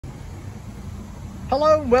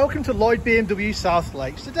Hello and welcome to Lloyd BMW South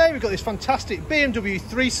Lakes. Today we've got this fantastic BMW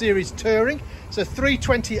 3 Series Touring. It's a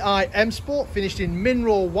 320i M Sport finished in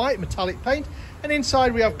mineral white metallic paint, and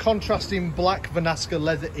inside we have contrasting black Vernasca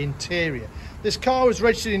leather interior. This car was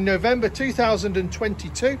registered in November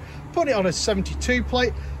 2022, put it on a 72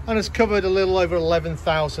 plate and has covered a little over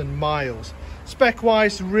 11,000 miles. Spec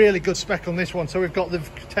wise, really good spec on this one. So we've got the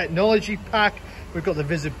technology pack, we've got the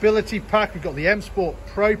visibility pack, we've got the M Sport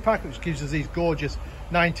Pro pack, which gives us these gorgeous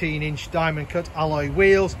 19-inch diamond cut alloy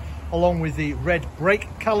wheels, along with the red brake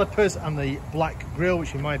calipers and the black grille,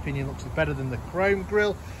 which in my opinion looks better than the chrome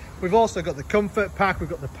grille. We've also got the comfort pack, we've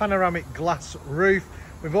got the panoramic glass roof,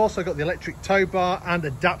 we've also got the electric tow bar and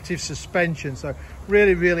adaptive suspension. So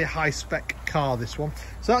really high spec car, this one.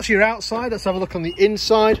 So that's your outside. Let's have a look on the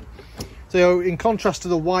inside. So in contrast to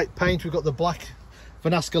the white paint, we've got the black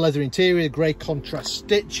Vernasca leather interior, grey contrast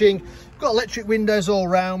stitching. We've got electric windows all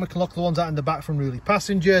round. We can lock the ones out in the back from Newly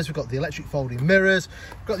Passengers. We've got the electric folding mirrors.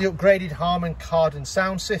 We've got the upgraded Harman Kardon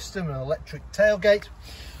sound system and electric tailgate.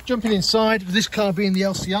 Jumping inside, with this car being the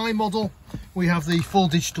LCI model, we have the full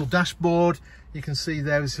digital dashboard. You can see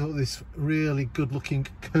there is this really good looking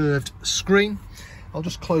curved screen. I'll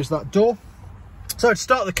just close that door. So to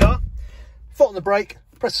start the car, foot on the brake,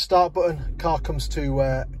 press the start button, car comes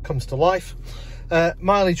to life.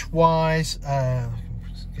 Mileage wise,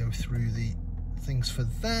 let's go through the things for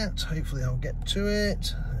that. Hopefully I'll get to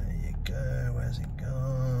it. There you go. Where's it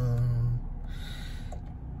gone?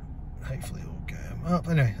 Hopefully it'll go up.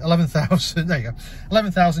 Anyway, 11,000. There you go.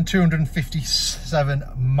 11,257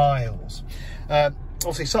 miles.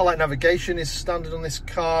 Obviously satellite navigation is standard on this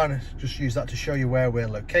car, and just use that to show you where we're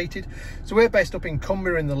located. So we're based up in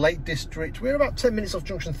Cumbria in the Lake District. We're about 10 minutes off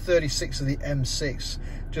junction 36 of the M6,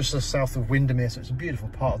 just south of Windermere, so it's a beautiful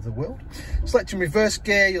part of the world. Selecting reverse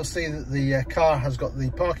gear, you'll see that the car has got the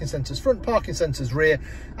parking sensors front, parking sensors rear,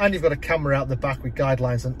 and you've got a camera out the back with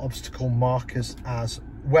guidelines and obstacle markers as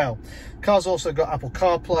well. Car's also got Apple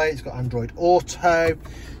CarPlay, it's got Android Auto.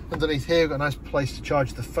 Underneath here, we've got a nice place to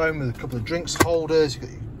charge the phone with a couple of drinks holders. You've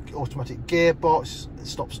got your automatic gearbox,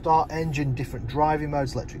 stop-start engine, different driving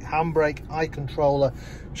modes, electric handbrake, eye controller,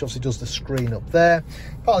 which obviously does the screen up there.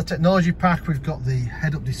 Part of the technology pack, we've got the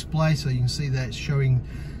head-up display, so you can see there it's showing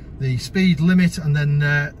the speed limit and then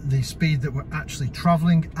the speed that we're actually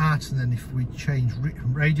traveling at. And then if we change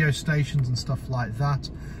radio stations and stuff like that,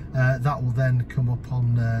 that will then come up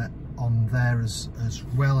on there as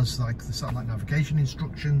well as like the satellite navigation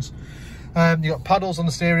instructions. You've got paddles on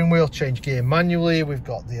the steering wheel, change gear manually. We've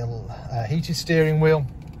got the heated steering wheel.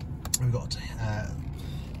 We've got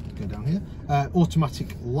go down here,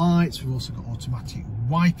 automatic lights. We've also got automatic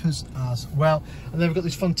wipers as well, and then we've got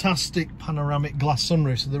this fantastic panoramic glass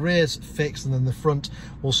sunroof, so the rear's fixed and then the front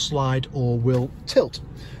will slide or will tilt.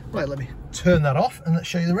 Right, let me turn that off and let's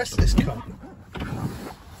show you the rest of this car.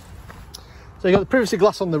 So you've got the privacy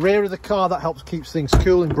glass on the rear of the car, that helps keep things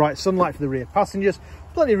cool in bright sunlight for the rear passengers.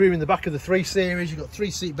 Plenty of room in the back of the 3 Series. You've got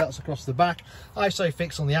 3 seat belts across the back,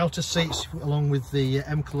 ISOFIX on the outer seats, along with the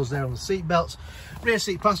M colours there on the seat belts. Rear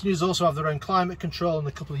seat passengers also have their own climate control and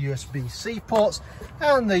a couple of USB-C ports,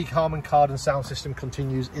 and the Harman Kardon sound system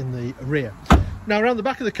continues in the rear. Now around the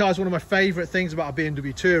back of the car is one of my favourite things about a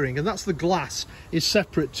BMW Touring, and that's the glass is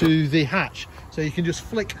separate to the hatch, so you can just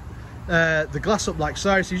flick the glass up like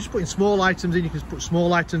so. So you're just putting small items in, you can just put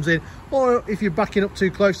small items in, or if you're backing up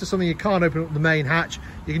too close to something you can't open up the main hatch,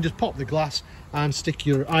 you can just pop the glass and stick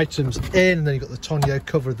your items in, and then you've got the tonneau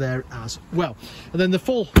cover there as well. And then the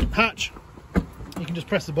full hatch, you can just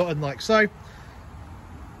press the button like so,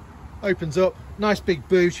 opens up, nice big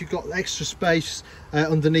boot. You've got extra space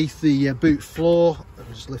underneath the boot floor. Let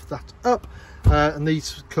me just lift that up. And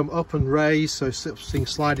these come up and raise, so things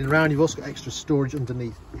sliding around. You've also got extra storage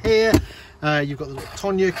underneath here. You've got the little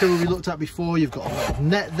tonneau cover we looked at before. You've got a lot of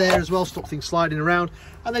net there as well, stop things sliding around.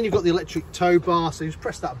 And then you've got the electric tow bar, so you just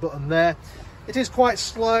press that button there. It is quite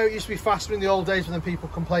slow. It used to be faster in the old days when then people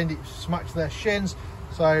complained it smacked their shins.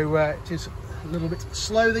 So it is a little bit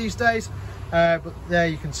slow these days. But there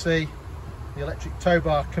you can see the electric tow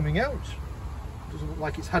bar coming out. Doesn't look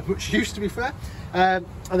like it's had much use, to be fair. And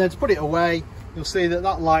then to put it away, you'll see that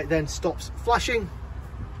that light then stops flashing.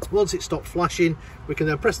 Once it stops flashing, we can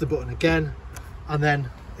then press the button again, and then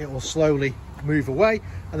it will slowly move away.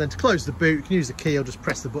 And then to close the boot, you can use the key or just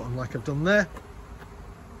press the button like I've done there.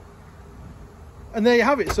 And there you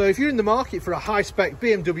have it. So if you're in the market for a high-spec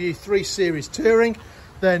BMW 3 Series Touring,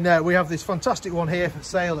 then we have this fantastic one here for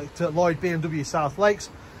sale at Lloyd BMW South Lakes.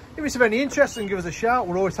 If it's of any interest, then give us a shout.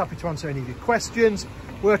 We're always happy to answer any of your questions,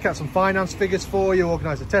 work out some finance figures for you,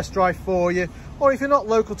 organise a test drive for you. Or if you're not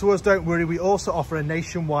local to us, don't worry, we also offer a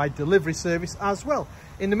nationwide delivery service as well.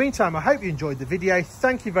 In the meantime, I hope you enjoyed the video.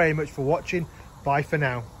 Thank you very much for watching. Bye for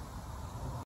now.